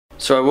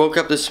So I woke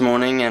up this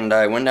morning and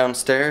I went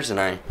downstairs and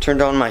I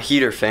turned on my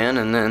heater fan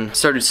and then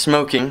started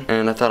smoking,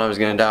 and I thought I was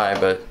gonna die,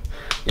 but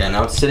yeah,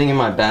 now it's sitting in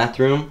my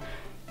bathroom.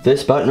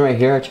 This button right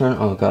here, I turn,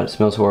 oh god, it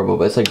smells horrible,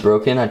 but it's like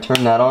broken. I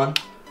turned that on,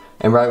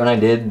 and right when I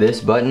did, this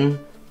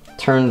button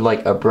turned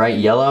like a bright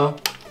yellow,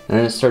 and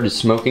then it started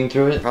smoking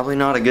through it. Probably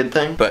not a good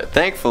thing, but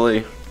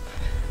thankfully,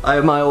 I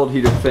have my old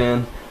heater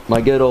fan,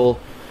 my good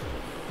old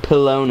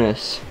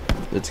Pilonus,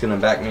 that's gonna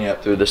back me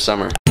up through the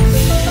summer.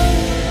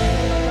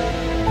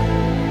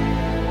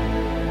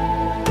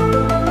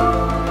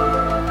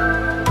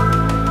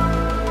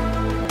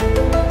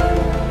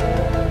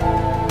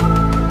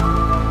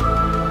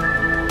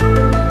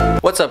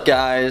 What's up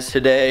guys?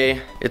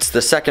 Today, it's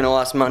the second to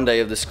last Monday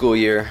of the school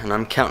year and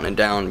I'm counting it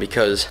down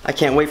because I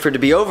can't wait for it to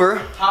be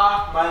over.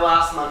 My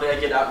last Monday, I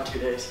get out in 2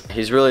 days.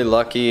 He's really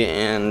lucky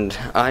and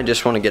I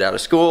just want to get out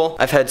of school.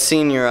 I've had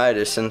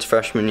senioritis since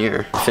freshman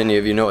year, if any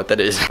of you know what that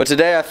is. But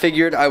today I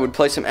figured I would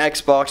play some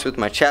Xbox with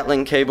my chat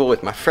link cable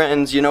with my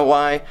friends. You know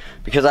why?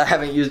 Because I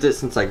haven't used it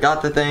since I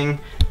got the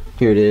thing.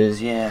 Here it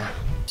is, yeah.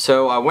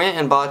 So I went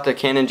and bought the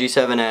Canon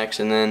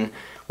G7X and then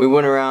we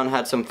went around,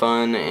 had some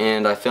fun,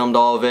 and I filmed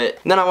all of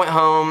it. Then I went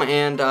home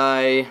and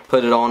I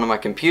put it all onto my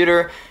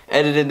computer,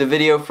 edited the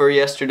video for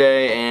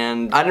yesterday,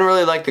 and I didn't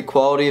really like the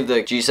quality of the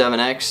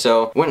G7X,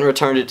 so went and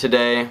returned it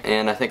today,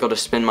 and I think I'll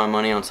just spend my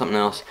money on something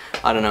else.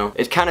 I don't know.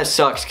 It kind of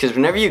sucks, because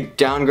whenever you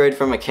downgrade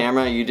from a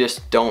camera, you just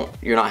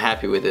you're not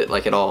happy with it,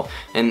 like at all.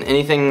 And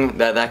anything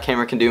that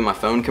camera can do, my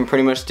phone can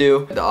pretty much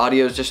do. The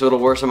audio is just a little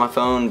worse on my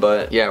phone,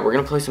 but yeah, we're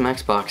gonna play some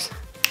Xbox.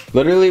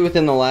 Literally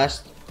within the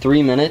last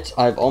 3 minutes,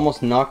 I've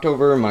almost knocked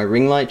over my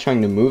ring light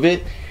trying to move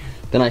it.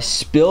 Then I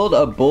spilled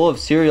a bowl of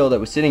cereal that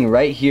was sitting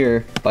right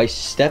here by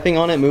stepping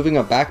on it, moving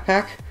a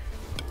backpack.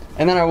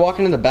 And then I walk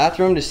into the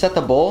bathroom to set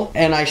the bowl,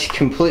 and I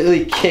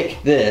completely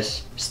kick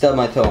this, stub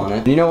my toe on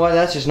it. You know what?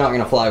 That's just not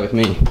gonna fly with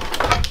me.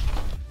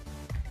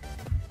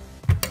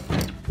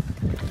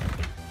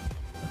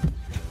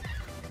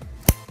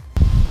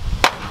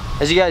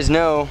 As you guys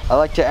know, I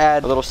like to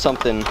add a little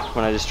something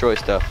when I destroy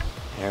stuff.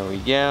 There we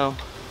go.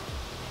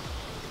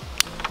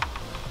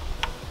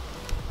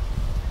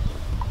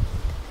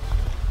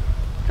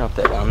 Drop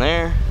that down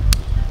there.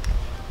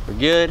 We're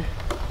good.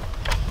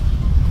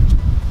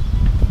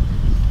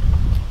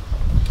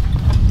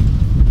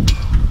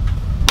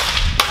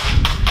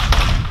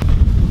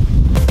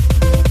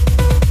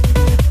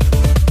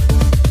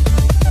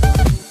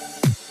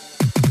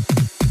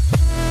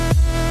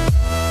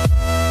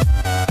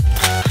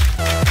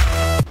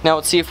 Now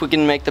let's see if we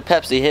can make the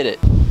Pepsi hit it.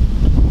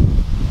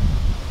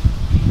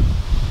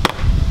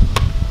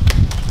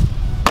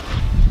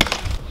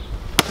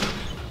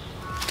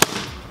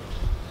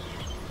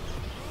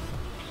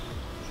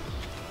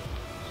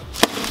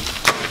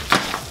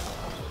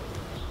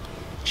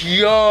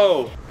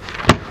 Yo!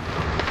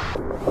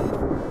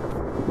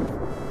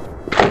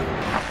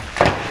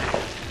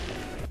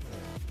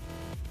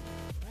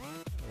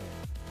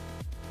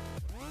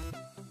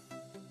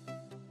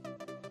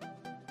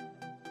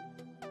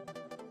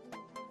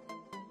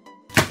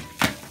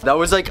 That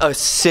was like a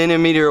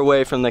centimeter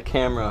away from the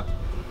camera.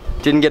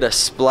 Didn't get a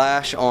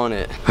splash on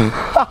it.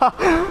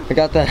 I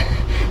got the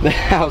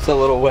house a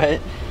little wet.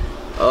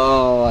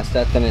 Oh, I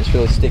stepped in it, it's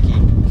really sticky.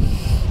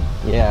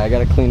 Yeah, I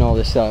gotta clean all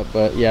this up,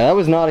 but yeah, that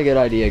was not a good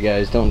idea,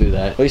 guys. Don't do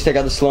that. At least I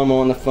got the slow-mo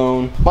on the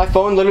phone. My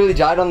phone literally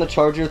died on the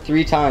charger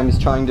 3 times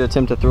trying to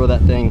attempt to throw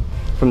that thing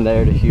from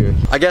there to here.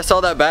 I guess all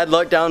that bad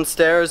luck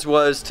downstairs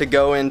was to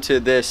go into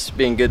this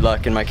being good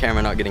luck and my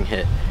camera not getting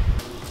hit.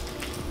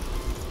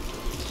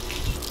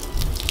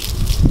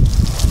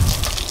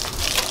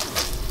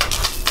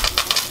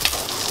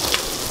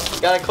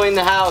 Gotta clean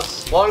the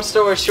house. Long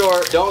story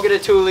short, don't get a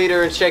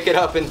 2-liter and shake it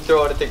up and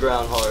throw it at the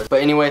ground hard.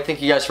 But anyway,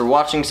 thank you guys for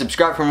watching.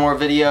 Subscribe for more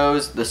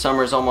videos. The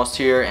summer's almost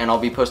here and I'll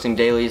be posting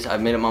dailies.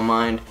 I've made up my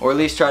mind. Or at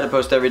least try to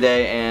post every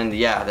day. And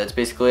yeah, that's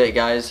basically it,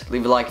 guys.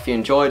 Leave a like if you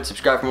enjoyed.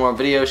 Subscribe for more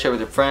videos. Share with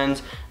your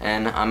friends.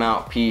 And I'm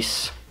out.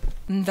 Peace.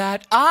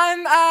 That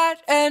I'm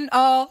at an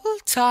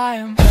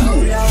all-time low.